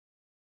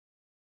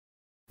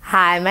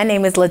Hi, my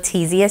name is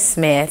LeTizia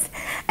Smith,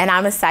 and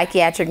I'm a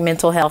psychiatric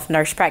mental health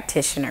nurse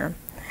practitioner.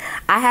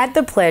 I had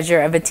the pleasure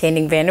of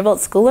attending Vanderbilt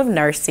School of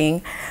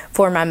Nursing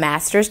for my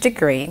master's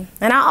degree,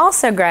 and I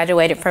also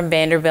graduated from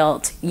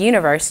Vanderbilt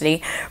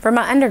University for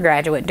my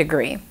undergraduate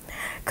degree.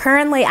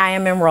 Currently, I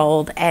am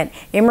enrolled at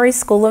Emory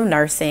School of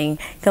Nursing,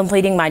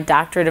 completing my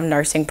doctorate of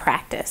nursing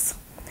practice.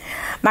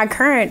 My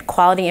current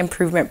quality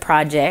improvement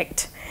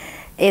project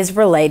is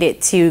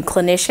related to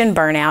clinician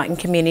burnout and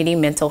community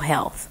mental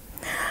health.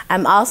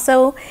 I'm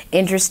also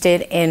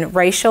interested in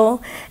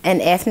racial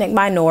and ethnic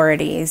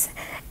minorities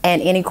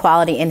and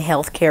inequality in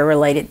healthcare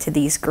related to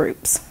these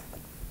groups.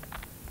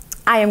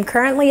 I am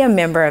currently a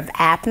member of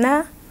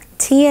APNA,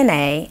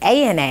 TNA,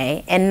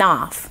 ANA, and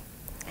NOF.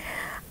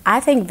 I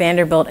think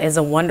Vanderbilt is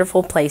a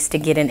wonderful place to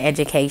get an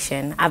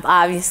education. I've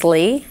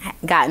obviously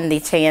gotten the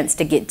chance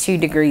to get 2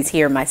 degrees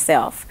here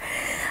myself.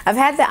 I've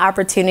had the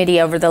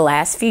opportunity over the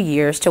last few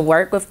years to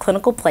work with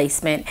clinical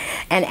placement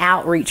and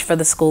outreach for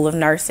the School of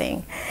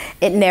Nursing.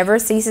 It never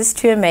ceases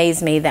to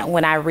amaze me that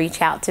when I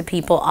reach out to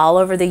people all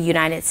over the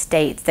United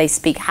States, they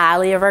speak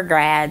highly of our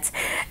grads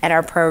and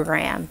our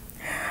program.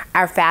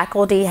 Our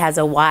faculty has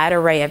a wide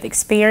array of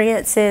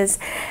experiences,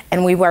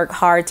 and we work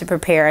hard to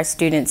prepare our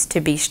students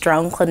to be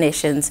strong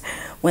clinicians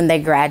when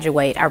they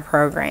graduate our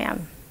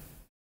program.